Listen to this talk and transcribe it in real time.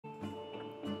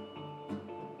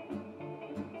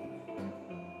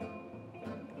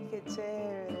qué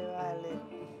chévere, vale.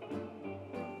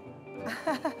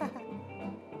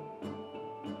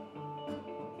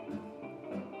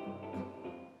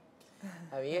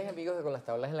 Amigas y amigos de Con las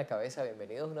Tablas en la Cabeza,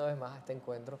 bienvenidos una vez más a este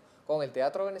encuentro con el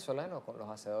teatro venezolano, con los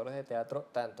hacedores de teatro,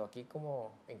 tanto aquí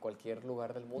como en cualquier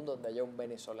lugar del mundo donde haya un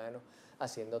venezolano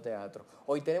haciendo teatro.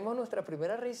 Hoy tenemos nuestra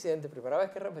primera reincidente, primera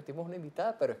vez que repetimos una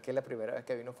invitada, pero es que la primera vez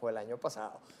que vino fue el año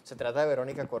pasado. Se trata de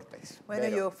Veronica Cortez. Bueno,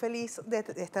 yo feliz de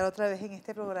estar otra vez en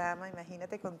este programa,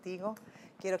 imagínate contigo.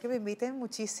 Quiero que me inviten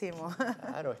muchísimo.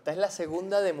 Claro, esta es la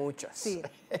segunda de muchas. Sí,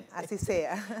 así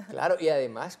sea. Claro, y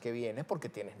además que vienes porque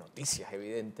tienes noticias,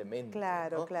 evidentemente.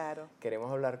 Claro, ¿no? claro.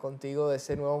 Queremos hablar contigo de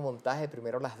ese nuevo montaje,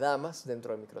 primero Las Damas,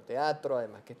 dentro del microteatro,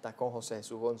 además que estás con José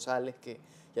Jesús González, que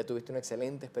ya tuviste una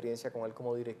excelente experiencia con él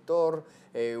como director,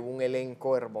 un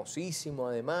elenco hermosísimo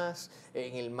además,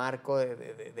 en el marco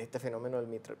de este fenómeno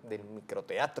del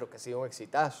microteatro, que ha sido un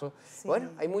exitazo. Sí. Bueno,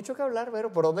 hay mucho que hablar,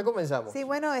 Vero, ¿por dónde comenzamos? Sí,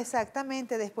 bueno,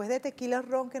 exactamente, después de Tequila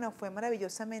Ron, que nos fue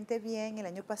maravillosamente bien el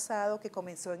año pasado, que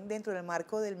comenzó dentro del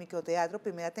marco del microteatro,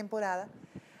 primera temporada,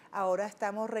 ahora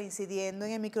estamos reincidiendo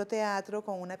en el microteatro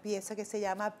con una pieza que se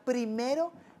llama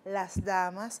Primero Las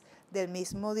Damas, del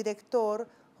mismo director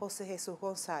José Jesús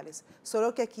González.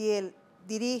 Solo que aquí él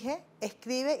dirige,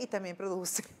 escribe y también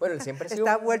produce. Bueno, él siempre ha sido...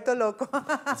 Está vuelto loco.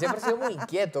 Él siempre ha sido muy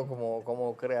inquieto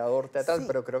como creador teatral, sí.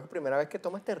 Pero creo que es primera vez que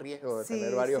toma este riesgo de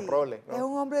tener varios roles, ¿no? Es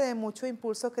un hombre de mucho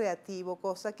impulso creativo,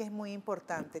 cosa que es muy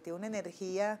importante. Tiene una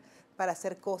energía para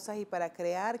hacer cosas y para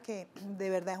crear que de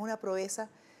verdad es una proeza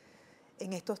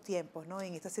en estos tiempos, ¿no?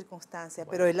 En estas circunstancias,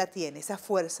 bueno, pero él la tiene, esa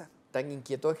fuerza. Tan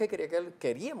inquieto es que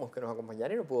queríamos que nos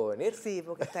acompañara y no pudo venir. Sí,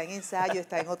 porque está en ensayo,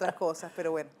 está en otras cosas,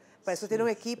 pero bueno, para eso tiene un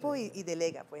equipo y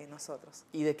delega, pues, nosotros.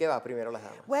 ¿Y de qué va Primero Las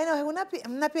Damas? Bueno, es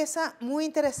una pieza muy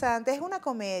interesante, es una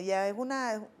comedia, es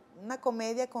una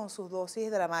comedia con sus dosis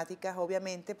dramáticas,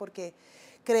 obviamente, porque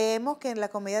creemos que la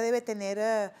comedia debe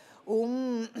tener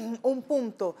un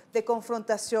punto de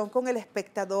confrontación con el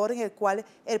espectador en el cual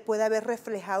él pueda ver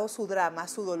reflejado su drama,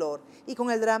 su dolor. Y con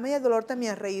el drama y el dolor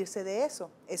también reírse de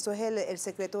eso. Eso es el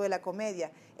secreto de la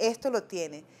comedia. Esto lo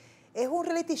tiene. Es un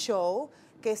reality show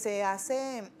que se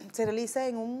realiza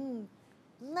en un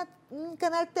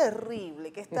canal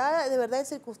terrible, que está de verdad en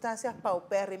circunstancias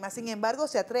paupérrimas. Sin embargo,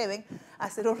 se atreven a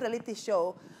hacer un reality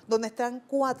show donde están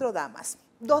 4 damas.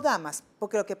 2 damas,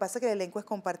 porque lo que pasa es que el elenco es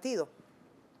compartido.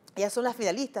 Ellas son las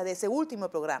finalistas de ese último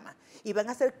programa y van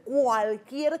a hacer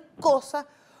cualquier cosa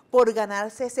por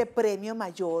ganarse ese premio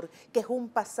mayor, que es un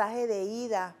pasaje de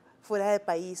ida fuera del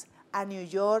país a New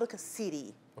York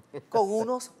City con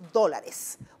unos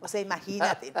 $. O sea,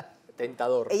 imagínate.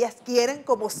 Tentador. Ellas quieren,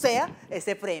 como sea,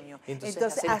 ese premio.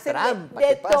 Entonces hacen trampa,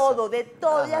 de todo.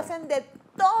 Ajá. Y hacen de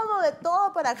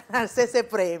todo para ganarse ese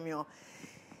premio.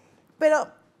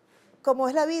 Pero como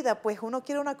es la vida, pues uno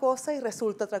quiere una cosa y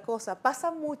resulta otra cosa.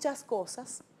 Pasan muchas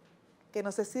cosas, que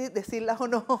no sé si decirlas o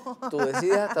no. Tú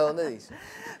decides hasta dónde dices.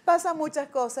 Pasan muchas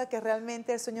cosas que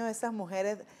realmente el sueño de esas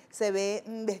mujeres se ve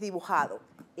desdibujado.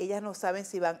 Ellas no saben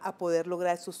si van a poder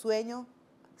lograr su sueño,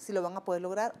 si lo van a poder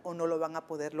lograr o no lo van a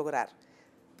poder lograr.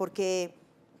 Porque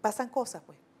pasan cosas,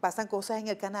 pues. Pasan cosas en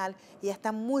el canal, ellas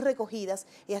están muy recogidas,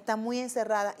 ellas están muy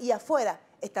encerradas y afuera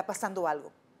está pasando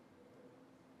algo.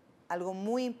 Algo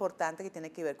muy importante que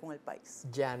tiene que ver con el país.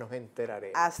 Ya nos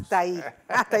enteraremos. Hasta ahí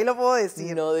lo puedo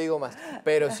decir. No digo más,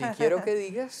 pero sí quiero que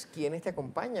digas quiénes te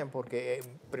acompañan, porque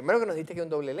primero que nos diste que es un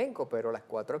doble elenco, pero las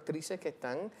 4 actrices que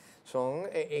están son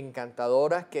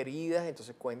encantadoras, queridas,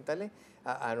 entonces cuéntale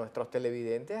a nuestros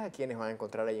televidentes a quienes van a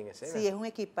encontrar ahí en escena. Sí, es un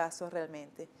equipazo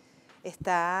realmente.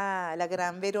 Está la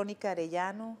gran Verónica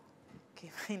Arellano, que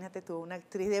imagínate tú, una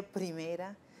actriz de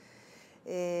primera,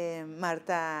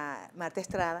 Marta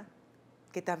Estrada,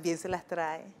 que también se las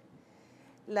trae.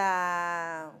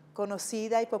 La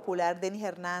conocida y popular Denis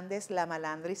Hernández, la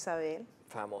malandra Isabel.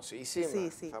 Famosísima,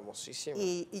 sí. famosísima.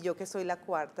 Y yo que soy la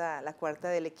cuarta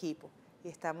del equipo. Y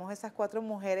estamos esas 4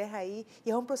 mujeres ahí. Y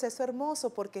es un proceso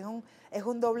hermoso porque es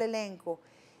un doble elenco.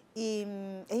 Y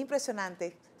es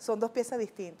impresionante, son 2 piezas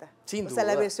distintas. Sin duda, o sea,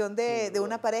 la versión de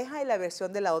una pareja y la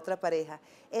versión de la otra pareja.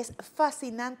 Es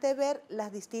fascinante ver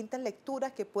las distintas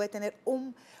lecturas que puede tener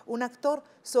un actor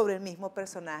sobre el mismo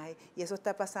personaje. Y eso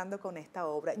está pasando con esta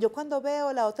obra. Yo cuando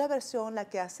veo la otra versión, la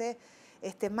que hace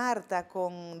Marta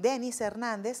con Denis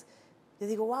Hernández, yo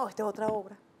digo, wow, esta es otra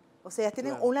obra. O sea, ellas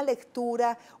tienen una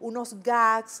lectura, unos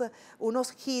gags,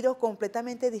 unos giros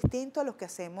completamente distintos a los que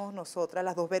hacemos nosotras,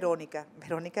 las 2 Verónica.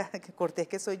 Verónica Cortez,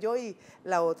 que soy yo, y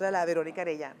la otra, la Verónica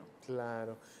Arellano.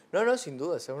 Claro. No, sin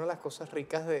duda, esa es una de las cosas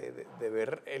ricas de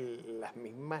ver las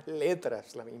mismas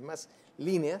letras, las mismas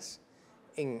líneas,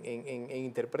 en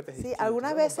intérpretes Sí, distintos.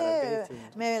 algunas ¿no? veces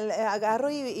Distintos. me agarro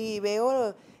y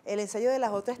veo el ensayo de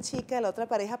las otras chicas, de la otra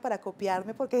pareja, para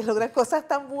copiarme, porque logran cosas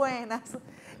tan buenas,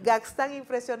 gags tan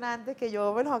impresionantes que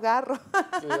yo me los agarro.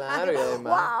 Claro, y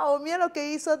además... ¡Wow! Mira lo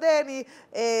que hizo Denny.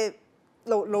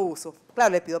 Lo uso.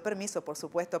 Claro, le pido permiso, por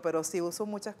supuesto, pero sí uso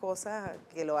muchas cosas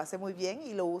que lo hace muy bien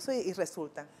y lo uso y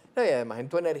resultan. No, y además en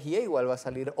tu energía igual va a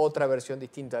salir otra versión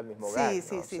distinta del mismo gag, ¿no?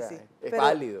 Sí, O sea, sí. es Pero,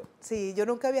 válido. sí, yo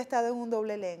nunca había estado en un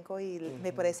doble elenco y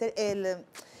me parece el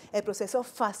proceso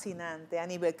fascinante a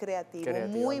nivel creativo,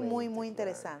 muy Creativamente,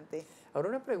 interesante. Ahora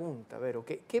una pregunta, Vero,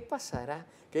 ¿qué pasará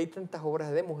que hay tantas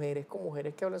obras de mujeres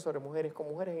que hablan sobre mujeres, con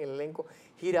mujeres en el elenco,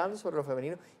 girando sobre lo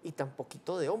femenino y tan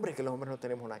poquito de hombres que los hombres no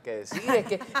tenemos nada que decir? Es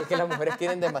que las mujeres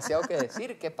tienen demasiado que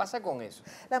decir. ¿Qué pasa con eso?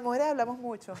 Las mujeres hablamos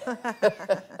mucho.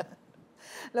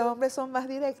 Los hombres son más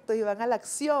directos y van a la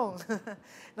acción.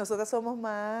 Nosotras somos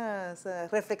más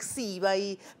reflexivas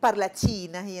y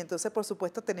parlachinas y entonces, por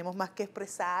supuesto, tenemos más que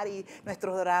expresar y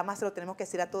nuestros dramas se los tenemos que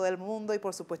decir a todo el mundo y,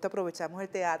 por supuesto, aprovechamos el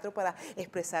teatro para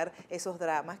expresar esos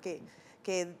dramas que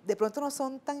de pronto no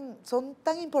son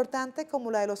tan importantes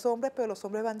como la de los hombres, pero los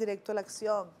hombres van directo a la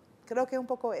acción. Creo que es un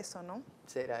poco eso, ¿no?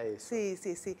 ¿Será eso?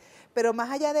 Sí. Pero más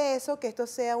allá de eso, que esto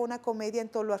sea una comedia en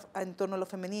torno a lo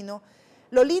femenino,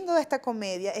 lo lindo de esta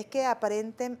comedia es que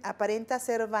aparenta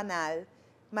ser banal,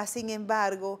 mas sin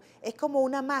embargo es como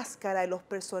una máscara de los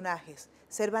personajes.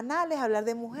 Ser banal es hablar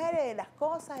de mujeres, de las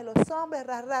cosas, de los hombres,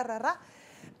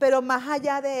 pero más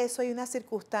allá de eso hay unas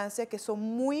circunstancias que son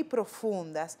muy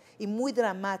profundas y muy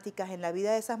dramáticas en la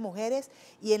vida de esas mujeres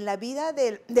y en la vida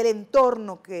del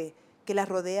entorno que las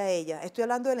rodea a ella. Estoy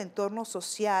hablando del entorno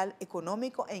social,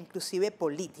 económico e inclusive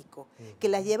político, que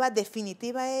las lleva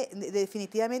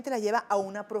definitivamente las lleva a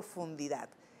una profundidad.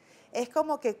 Es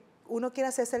como que uno quiere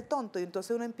hacerse el tonto y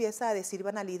entonces uno empieza a decir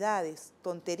banalidades,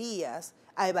 tonterías,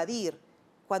 a evadir,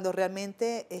 cuando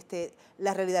realmente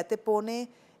la realidad te pone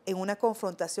en una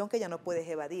confrontación que ya no puedes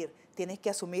evadir. Tienes que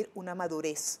asumir una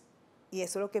madurez. Y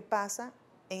eso es lo que pasa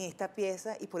en esta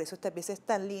pieza y por eso esta pieza es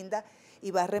tan linda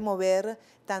y va a remover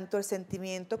tanto el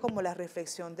sentimiento como la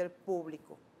reflexión del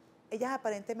público. Ellas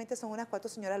aparentemente son unas 4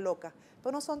 señoras locas,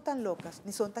 pero no son tan locas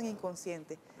ni son tan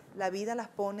inconscientes. La vida las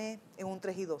pone en un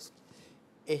 3 y 2.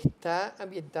 ¿Está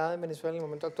ambientada en Venezuela en el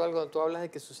momento actual cuando tú hablas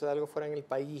de que sucede algo fuera en el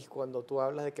país, cuando tú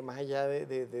hablas de que más allá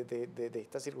de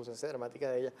esta circunstancia dramática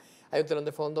de ella, hay un telón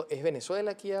de fondo? ¿Es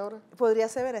Venezuela aquí ahora? Podría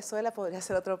ser Venezuela, podría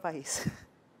ser otro país.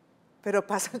 Pero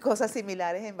pasan cosas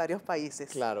similares en varios países.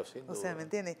 Claro, sin duda. O sea, ¿me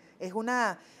entiendes? Es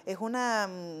una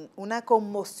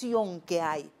conmoción que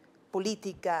hay,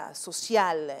 política,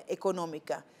 social,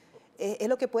 económica. Es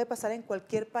lo que puede pasar en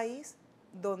cualquier país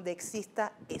donde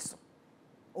exista eso.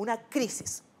 Una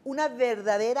crisis, una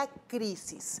verdadera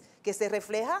crisis que se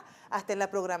refleja hasta en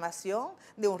la programación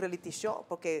de un reality show,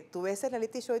 porque tú ves el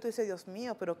reality show y tú dices, Dios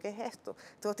mío, ¿pero qué es esto?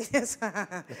 Esto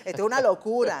es una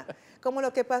locura, como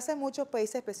lo que pasa en muchos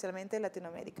países, especialmente en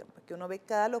Latinoamérica, porque uno ve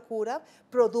cada locura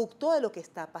producto de lo que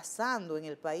está pasando en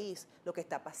el país, lo que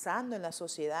está pasando en la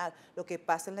sociedad, lo que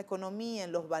pasa en la economía,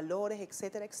 en los valores,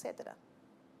 etcétera, etcétera.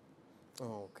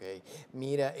 Ok.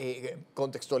 Mira,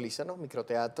 contextualízanos,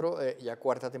 microteatro, ya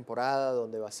 4ª temporada,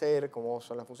 ¿dónde va a ser? ¿Cómo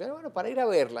son las funciones? Bueno, para ir a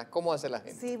verla, ¿cómo hace la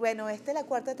gente? Sí, bueno, esta es la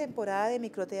 4ª temporada de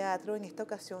microteatro. En esta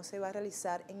ocasión se va a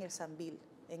realizar en el Sambil,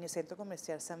 en el Centro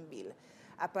Comercial Sambil,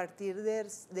 a partir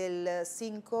del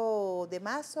 5 de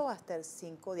marzo hasta el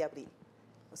 5 de abril.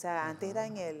 O sea, antes era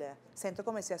en el Centro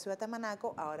Comercial Ciudad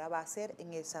Tamanaco, ahora va a ser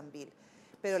en el Sambil.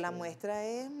 Pero la muestra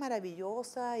es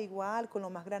maravillosa, igual, con lo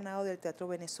más granado del teatro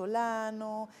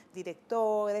venezolano,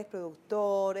 directores,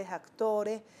 productores,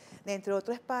 actores, entre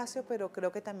otros espacios, pero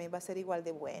creo que también va a ser igual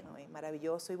de bueno y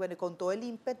maravilloso. Y bueno, y con todo el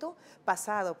ímpetu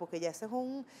pasado, porque ya ese es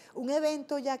un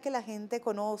evento ya que la gente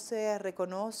conoce,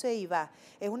 reconoce y va.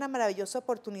 Es una maravillosa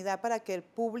oportunidad para que el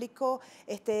público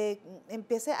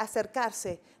empiece a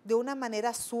acercarse de una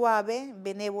manera suave,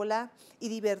 benévola y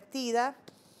divertida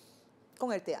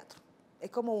con el teatro. Es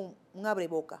como un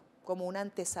abreboca, como una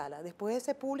antesala. Después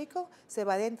ese público se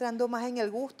va adentrando más en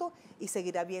el gusto y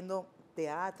seguirá viendo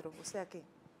teatro, o sea que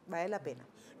vale la pena.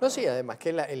 No, sí, además que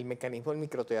el mecanismo del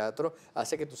microteatro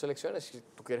hace que tú selecciones, si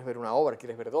tú quieres ver una obra,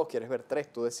 quieres ver 2, quieres ver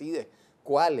 3, tú decides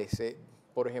cuáles.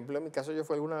 Por ejemplo, en mi caso yo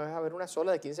fui alguna vez a ver una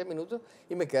sola de 15 minutos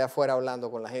y me quedé afuera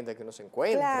hablando con la gente que uno se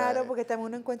encuentra. Claro, porque también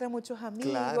uno encuentra muchos amigos,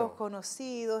 claro,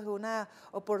 conocidos, una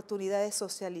oportunidad de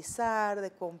socializar, de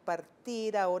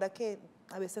compartir, ahora que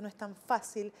a veces no es tan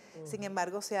fácil, sin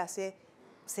embargo se hace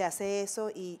eso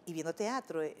y viendo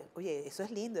teatro. Oye, eso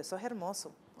es lindo, eso es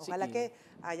hermoso. Ojalá Sí, que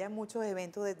haya muchos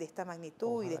eventos de esta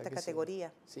magnitud y de esta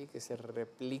categoría. Sí, que se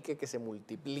replique, que se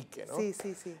multiplique, ¿no? Sí,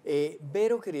 sí, sí.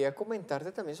 Vero, quería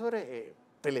comentarte también sobre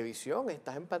televisión.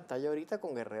 Estás en pantalla ahorita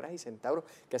con Guerreras y Centauros,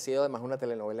 que ha sido además una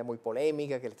telenovela muy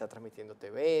polémica, que le está transmitiendo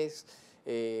TVs.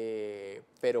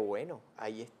 Pero bueno,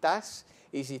 ahí estás,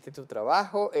 hiciste tu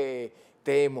trabajo,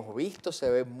 te hemos visto, se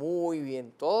ve muy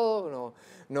bien todo,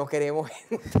 no queremos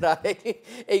entrar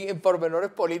en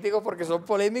pormenores políticos porque son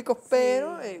polémicos,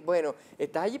 pero Sí. bueno,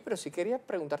 estás allí, pero sí quería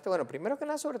preguntarte, bueno, primero que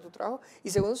nada sobre tu trabajo y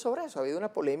segundo sobre eso, ha habido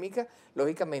una polémica,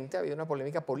 lógicamente ha habido una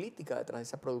polémica política detrás de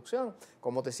esa producción.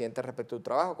 ¿Cómo te sientes respecto a tu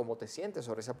trabajo? ¿Cómo te sientes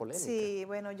sobre esa polémica? Sí,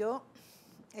 bueno, yo,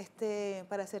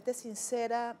 para serte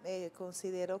sincera,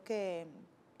 considero que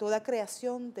toda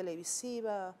creación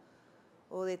televisiva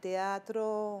o de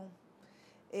teatro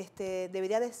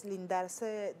debería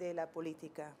deslindarse de la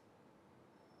política,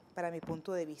 para mi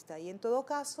punto de vista. Y en todo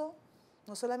caso,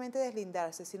 no solamente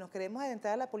deslindarse, si nos queremos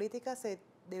adentrar a la política,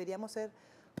 deberíamos ser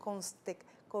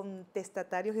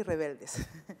contestatarios y rebeldes.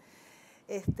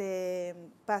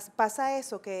 Pasa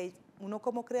eso, que uno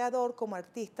como creador, como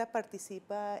artista,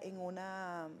 participa en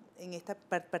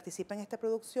esta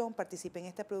producción,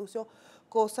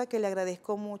 cosa que le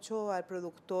agradezco mucho al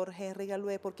productor Henry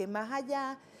Galué, porque más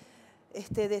allá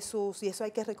y eso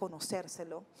hay que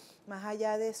reconocérselo, más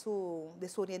allá de su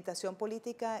orientación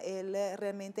política, él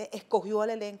realmente escogió al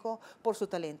elenco por su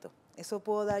talento. Eso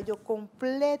puedo dar yo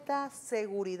completa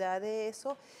seguridad de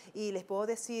eso, y les puedo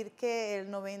decir que el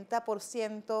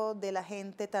 90% de la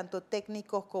gente, tanto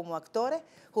técnicos como actores,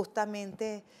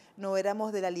 justamente no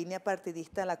éramos de la línea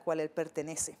partidista a la cual él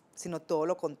pertenece, sino todo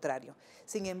lo contrario.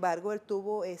 Sin embargo, él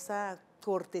tuvo esa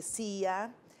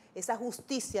cortesía, esa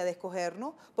justicia de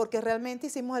escogernos, porque realmente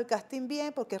hicimos el casting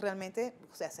bien, porque realmente,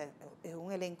 o sea, es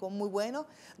un elenco muy bueno,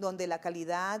 donde la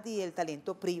calidad y el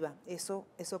talento priva, eso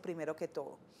primero que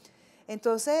todo.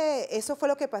 Entonces, eso fue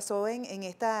lo que pasó en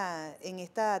esta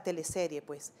teleserie,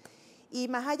 pues. Y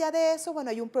más allá de eso, bueno,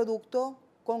 hay un producto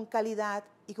con calidad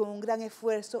y con un gran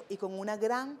esfuerzo y con una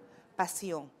gran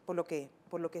pasión por lo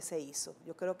que se hizo.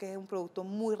 Yo creo que es un producto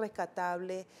muy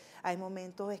rescatable, hay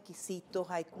momentos exquisitos,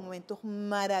 hay momentos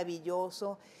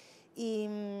maravillosos, y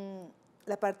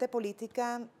la parte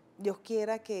política, Dios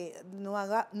quiera que no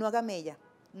haga mella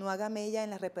en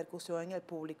la repercusión en el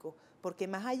público, porque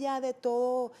más allá de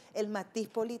todo el matiz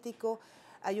político,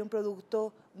 hay un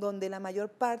producto donde la mayor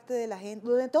parte de la gente,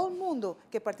 donde todo el mundo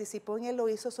que participó en él lo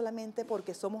hizo solamente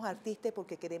porque somos artistas,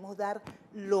 porque queremos dar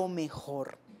lo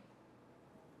mejor.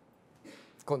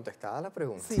 Contestada la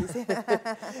pregunta. Sí, sí.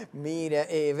 Mira,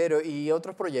 Vero, y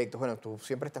otros proyectos. Bueno, tú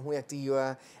siempre estás muy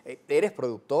activa, eres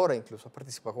productora, incluso has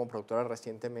participado como productora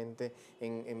recientemente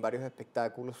en varios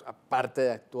espectáculos, aparte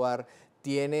de actuar.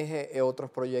 ¿Tienes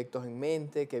otros proyectos en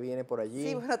mente que viene por allí?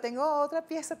 Sí, bueno, tengo otra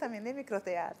pieza también de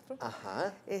microteatro.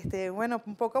 Ajá. Bueno,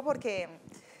 un poco porque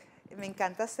me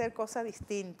encanta hacer cosas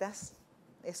distintas.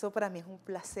 Eso para mí es un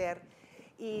placer.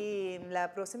 Y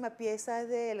la próxima pieza es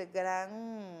del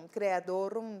gran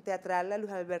creador teatral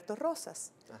Luis Alberto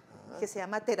Rosas, que se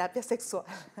llama Terapia Sexual.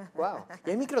 Wow. ¿Y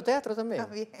hay microteatro también?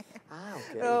 También. Ah,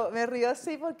 ok. Pero me río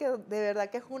así porque de verdad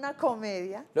que es una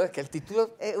comedia. No, es que el título...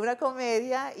 Una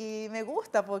comedia, y me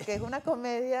gusta porque es una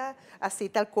comedia así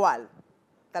tal cual,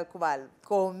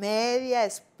 comedia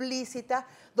explícita,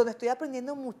 donde estoy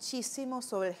aprendiendo muchísimo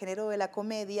sobre el género de la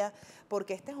comedia,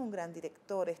 porque este es un gran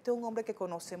director, este es un hombre que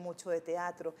conoce mucho de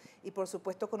teatro y por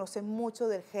supuesto conoce mucho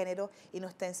del género y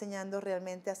nos está enseñando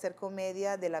realmente a hacer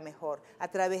comedia de la mejor, a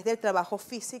través del trabajo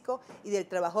físico y del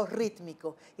trabajo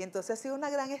rítmico. Y entonces ha sido una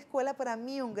gran escuela para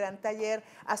mí, un gran taller,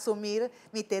 asumir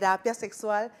mi terapia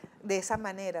sexual de esa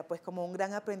manera, pues como un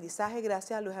gran aprendizaje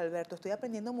gracias a Luis Alberto. Estoy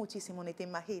aprendiendo muchísimo, ni te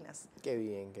imaginas. Qué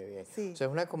bien, qué bien. Sí. O sea,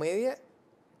 es una comedia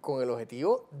con el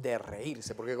objetivo de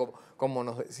reírse, porque como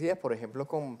nos decías, por ejemplo,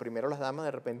 con Primero las Damas,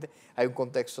 de repente hay un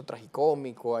contexto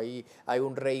tragicómico, hay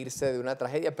un reírse de una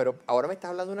tragedia, pero ahora me estás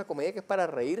hablando de una comedia que es para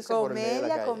reírse por el medio de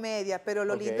la calle. Comedia, pero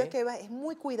lo lindo es que es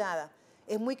muy cuidada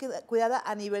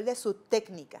a nivel de su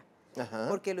técnica,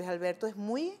 porque Luis Alberto es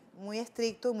muy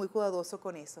estricto y muy cuidadoso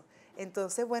con eso.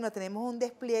 Entonces, bueno, tenemos un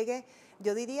despliegue,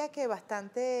 yo diría que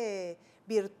bastante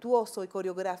virtuoso y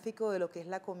coreográfico de lo que es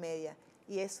la comedia,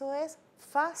 y eso es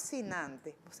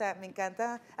fascinante. O sea, me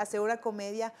encanta hacer una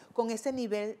comedia con ese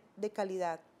nivel de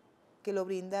calidad que lo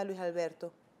brinda Luis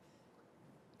Alberto.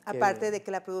 Aparte de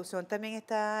que la producción también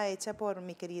está hecha por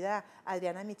mi querida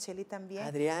Adriana Micheli también,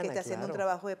 Adriana, que está haciendo un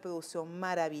trabajo de producción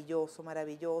maravilloso,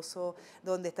 maravilloso,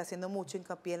 donde está haciendo mucho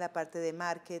hincapié en la parte de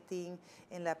marketing,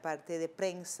 en la parte de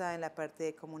prensa, en la parte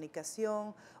de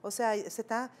comunicación. O sea, se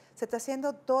está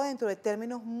haciendo todo dentro de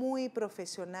términos muy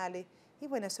profesionales Y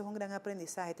bueno, eso es un gran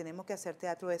aprendizaje. Tenemos que hacer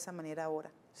teatro de esa manera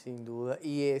ahora. Sin duda.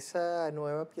 ¿Y esa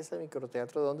nueva pieza de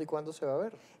microteatro dónde y cuándo se va a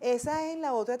ver? Esa es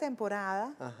la otra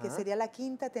temporada, que Ajá. sería la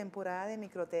 5ª temporada de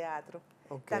microteatro.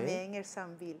 Ok. También en el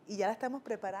Sanville. Y ya la estamos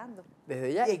preparando.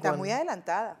 ¿Desde ya? Y está muy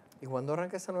adelantada. ¿Y cuándo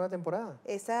arranca esa nueva temporada?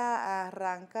 Esa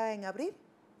arranca en abril.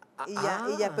 Pero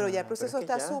ya el Pero es proceso que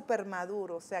está ya. súper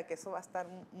maduro, o sea que eso va a estar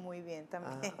muy bien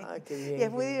también. Ah, qué bien. Y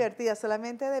es muy qué bien. divertida,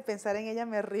 solamente de pensar en ella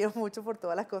me río mucho por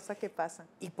todas las cosas que pasan.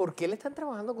 ¿Y por qué le están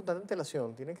trabajando con tanta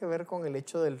antelación? ¿Tiene que ver con el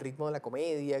hecho del ritmo de la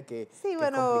comedia, Sí, que es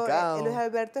bueno, complicado? Luis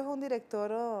Alberto es un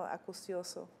director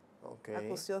acucioso, Ok.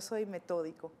 acucioso y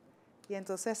metódico. Y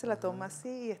entonces se la toma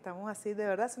así y estamos así, de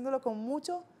verdad, haciéndolo con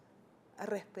mucho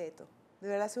respeto. De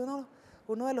verdad, es uno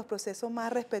de los procesos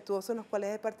más respetuosos en los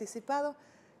cuales he participado,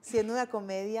 siendo una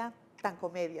comedia,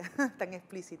 tan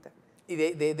explícita. Y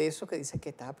de eso que dices que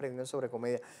estás aprendiendo sobre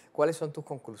comedia, ¿cuáles son tus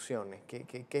conclusiones?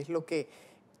 ¿Qué es lo que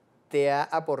te ha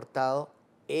aportado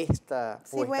esta puesta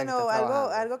Sí, que bueno, estás trabajando?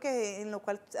 algo que en lo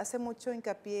cual hace mucho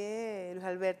hincapié Luis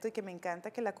Alberto y que me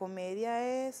encanta, que la comedia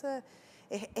es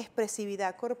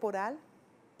expresividad corporal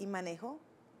y manejo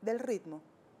del ritmo.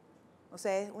 O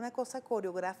sea, es una cosa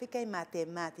coreográfica y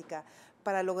matemática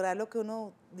para lograr lo que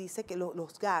uno dice que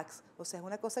los gags. O sea, es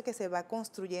una cosa que se va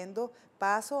construyendo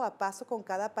paso a paso con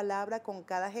cada palabra, con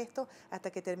cada gesto, hasta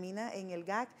que termina en el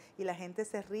gag y la gente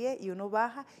se ríe y uno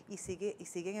baja y sigue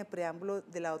en el preámbulo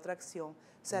de la otra acción.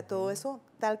 O sea, todo eso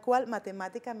tal cual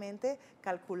matemáticamente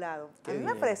calculado. Qué A mí me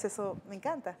bien. parece eso, me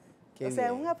encanta. Qué O sea,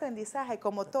 es bien. un aprendizaje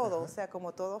como todo, o sea,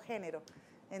 como todo género.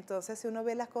 Entonces, si uno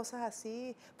ve las cosas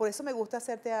así, por eso me gusta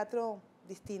hacer teatro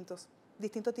distintos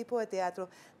tipos de teatro,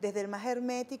 desde el más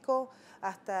hermético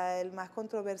hasta el más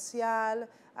controversial,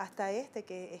 hasta este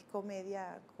que es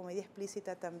comedia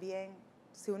explícita también.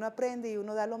 Si uno aprende y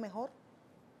uno da lo mejor,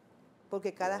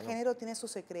 porque cada género tiene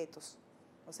sus secretos,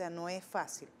 o sea, no es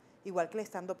fácil, igual que el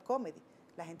stand-up comedy.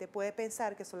 La gente puede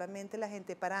pensar que solamente la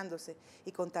gente parándose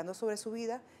y contando sobre su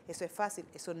vida, eso es fácil,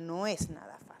 eso no es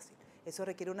nada fácil. Eso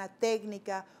requiere una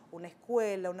técnica, una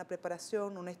escuela, una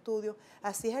preparación, un estudio.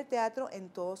 Así es el teatro en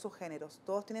todos sus géneros.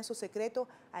 Todos tienen su secreto,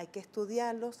 hay que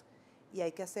estudiarlos y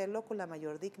hay que hacerlo con la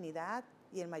mayor dignidad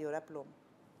y el mayor aplomo.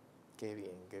 Qué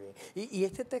bien, qué bien. ¿Y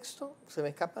este texto se me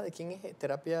escapa de quién es?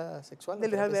 ¿Terapia sexual? De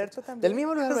Luis terapia Alberto sexual? también. Del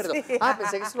mismo Luis Alberto. Sí. Ah,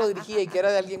 pensé que se lo dirigía y que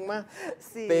era de alguien más.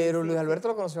 Sí, Pero sí, Luis sí. Alberto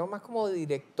lo conocemos más como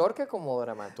director que como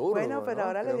dramaturgo. Bueno, pero ¿no?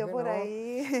 ahora le Creo dio que por no.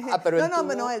 ahí. Ah, pero él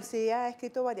No, él sí ha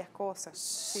escrito varias cosas.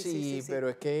 Sí, pero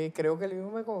es que creo que él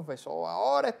mismo me confesó,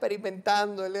 ahora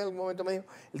experimentando, él en algún momento me dijo,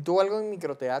 él tuvo algo en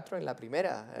microteatro en la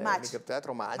primera,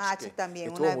 microteatro Match, Match que también,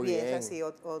 estuvo una muy pieza, bien. sí,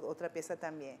 otra pieza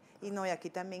también. Y no, y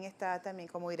aquí también está también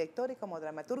como director y como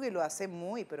dramaturgo y lo hace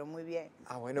muy, pero muy bien.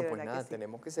 Ah, bueno, De pues verdad nada, que sí.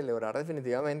 tenemos que celebrar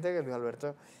definitivamente que Luis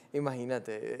Alberto,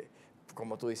 imagínate,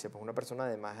 como tú dices, pues una persona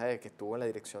además que estuvo en la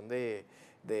dirección de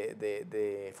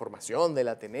formación del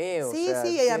Ateneo, o Sí, sea,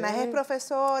 sí, y además es tiene,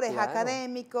 profesor, es claro,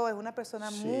 académico, es una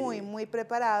persona muy, sí, muy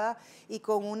preparada y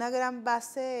con una gran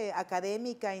base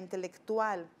académica,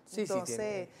 intelectual. sí,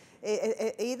 Entonces,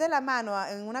 tiene, ir de la mano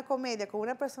en una comedia con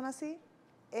una persona así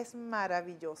es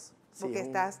maravilloso, sí, porque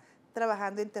estás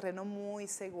trabajando en terreno muy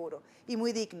seguro y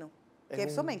muy digno, que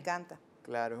eso me encanta.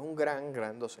 claro, es un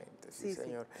gran docente, sí, Sí, sí.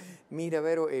 señor. Mira,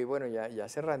 Vero, bueno, ya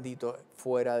cerrandito,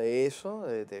 fuera de eso,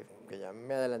 que ya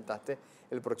me adelantaste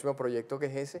el próximo proyecto que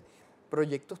es ese,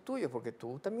 proyectos tuyos, porque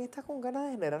tú también estás con ganas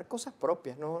de generar cosas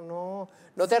propias, no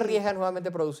te Sí. arriesgas nuevamente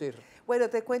a producir. Bueno,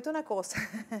 te cuento una cosa,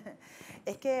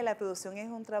 es que la producción es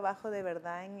un trabajo de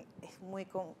verdad,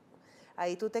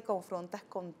 ahí tú te confrontas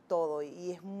con todo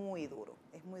y es muy duro,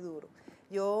 es muy duro.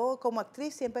 Yo como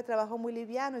actriz siempre trabajo muy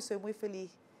liviano y soy muy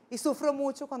feliz y sufro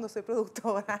mucho cuando soy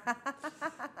productora.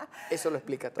 Eso lo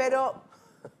explica todo. Pero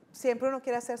siempre uno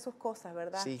quiere hacer sus cosas,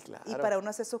 ¿verdad? Sí, claro. Y para uno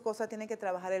hacer sus cosas tiene que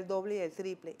trabajar el doble y el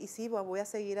triple. Y sí, voy a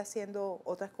seguir haciendo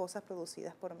otras cosas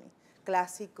producidas por mí.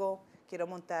 Clásico, quiero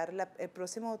montar, el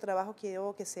próximo trabajo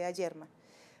quiero que sea Yerma,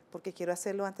 porque quiero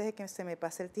hacerlo antes de que se me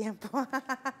pase el tiempo.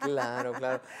 Claro.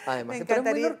 Además Me que tú eres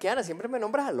muy encantaría. lorquiana, siempre me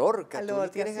nombras a Lorca. A Tú Lorca,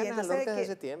 tienes sí, ganas a entonces Lorca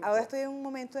desde hace tiempo. ahora estoy en un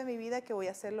momento de mi vida que voy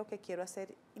a hacer lo que quiero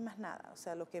hacer y más nada, o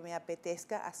sea, lo que me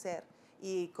apetezca hacer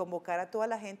y convocar a toda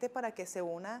la gente para que se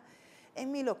una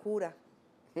en mi locura.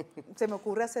 Se me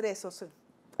ocurre hacer eso,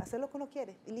 hacer lo que uno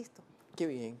quiere y listo. Qué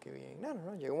bien.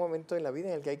 No, llega un momento en la vida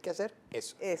en el que hay que hacer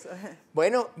eso. Eso.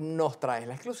 Bueno, nos traes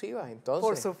la exclusiva, entonces.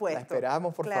 Por supuesto. La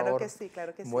esperamos, por favor.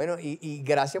 Claro que sí. Bueno, y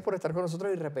gracias por estar con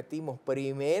nosotros y repetimos,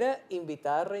 primera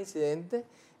invitada reincidente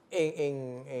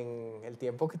en el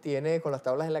tiempo que tiene con las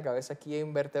tablas en la cabeza aquí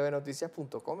en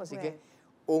vertvnoticias.com, así que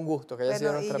Un gusto que haya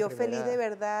sido Bueno, y nuestra yo primera... feliz de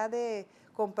verdad de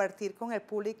compartir con el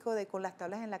público con las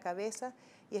tablas en la cabeza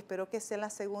y espero que sea la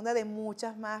segunda de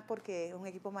muchas más porque es un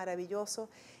equipo maravilloso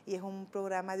y es un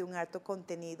programa de un alto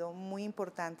contenido muy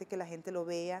importante que la gente lo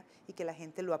vea y que la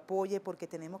gente lo apoye porque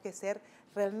tenemos que ser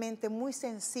realmente muy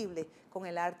sensibles con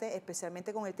el arte,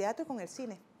 especialmente con el teatro y con el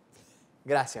cine.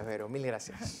 Gracias, Vero, mil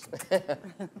gracias.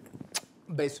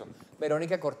 Beso.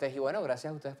 Verónica Cortez, y bueno,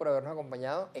 gracias a ustedes por habernos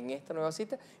acompañado en esta nueva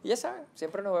cita. Y ya saben,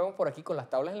 siempre nos vemos por aquí con las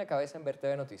tablas en la cabeza en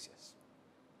VerTV Noticias.